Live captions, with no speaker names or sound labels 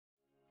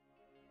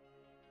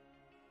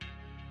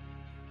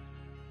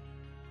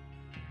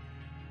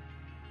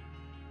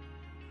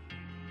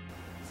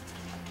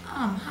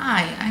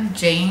I'm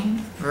Jane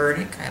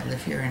Verdick. I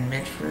live here in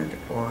Medford,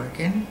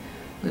 Oregon.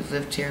 We've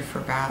lived here for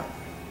about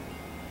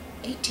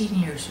 18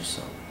 years or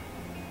so.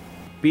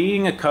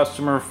 Being a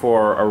customer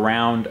for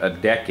around a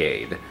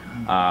decade,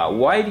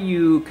 why do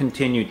you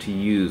continue to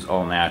use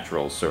All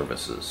Natural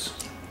services?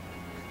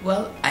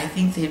 Well, I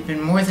think they've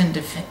been more than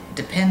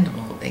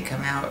dependable. They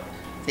come out,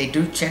 they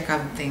do check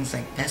on things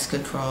like pest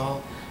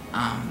control,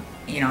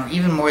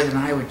 even more than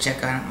I would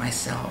check on it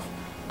myself.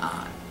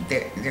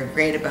 They're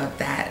great about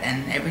that,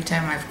 and every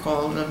time I've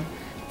called them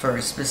for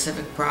a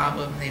specific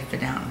problem, they've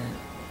been out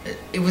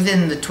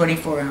within the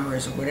 24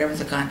 hours or whatever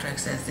the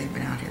contract says. They've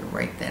been out here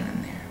right then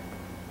and there.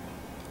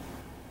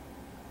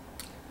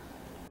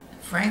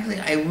 Frankly,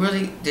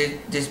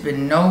 there's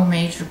been no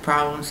major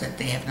problems that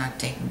they have not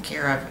taken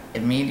care of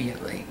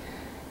immediately.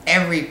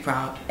 Every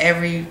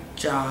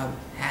job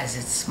has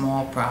its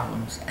small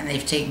problems, and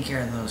they've taken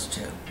care of those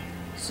too.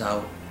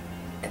 So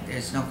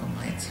there's no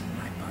complaints on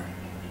my part.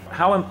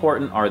 How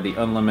important are the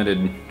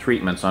unlimited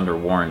treatments under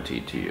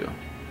warranty to you?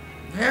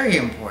 Very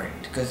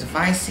important, because if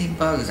I see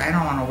bugs, I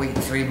don't want to wait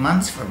 3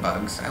 months for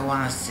bugs. I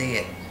want to see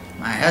it.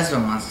 My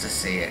husband wants to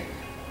see it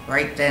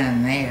right then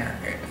and there,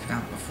 if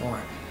not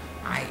before.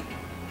 I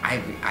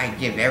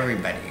give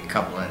everybody a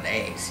couple of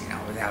days,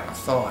 without a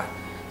thought.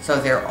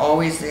 So they're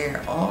always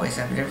there, always.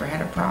 I've never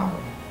had a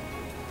problem.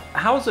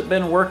 How has it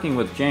been working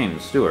with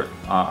James Stewart,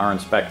 our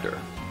inspector?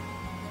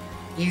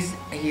 He's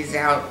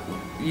out,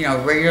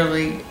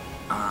 regularly,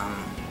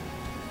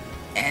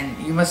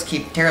 and you must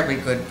keep terribly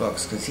good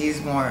books, because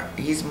he's more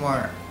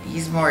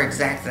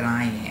exact than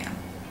I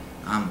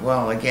am.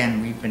 Well,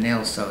 again, we've been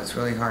ill, so it's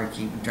really hard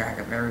keeping track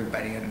of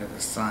everybody under the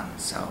sun.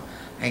 So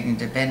I can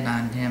depend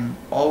on him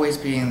always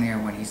being there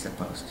when he's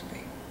supposed to be.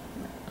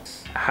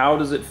 How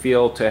does it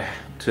feel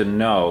to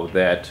know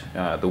that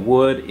the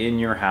wood in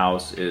your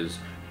house is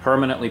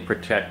permanently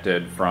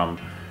protected from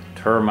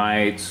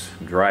termites,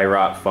 dry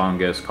rot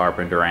fungus,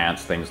 carpenter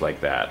ants, things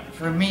like that?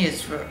 For me,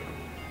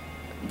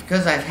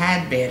 because I've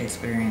had bad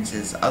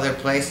experiences other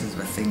places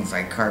with things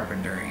like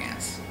carpenter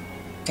ants,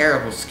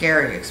 terrible,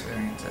 scary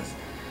experiences,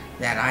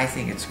 that I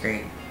think it's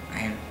great. I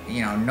have,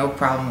 no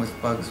problem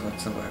with bugs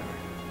whatsoever.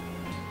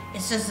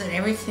 It's just that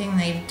everything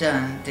they've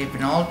done, they've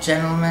been all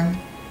gentlemen.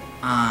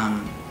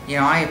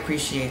 I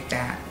appreciate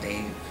that.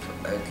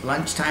 At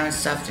lunchtime and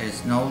stuff,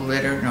 there's no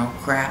litter, no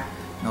crap,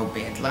 no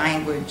bad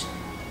language.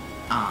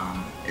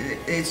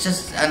 It's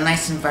just a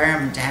nice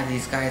environment to have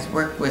these guys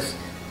work with,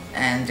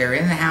 and they're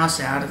in the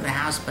house, out of the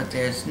house, but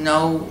there's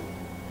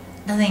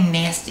nothing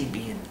nasty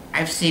being.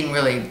 I've seen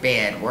really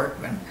bad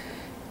workmen.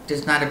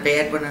 There's not a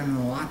bad one in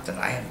the lot that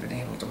I have been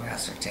able to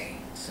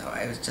ascertain. So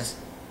it was just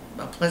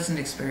a pleasant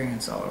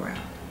experience all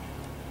around.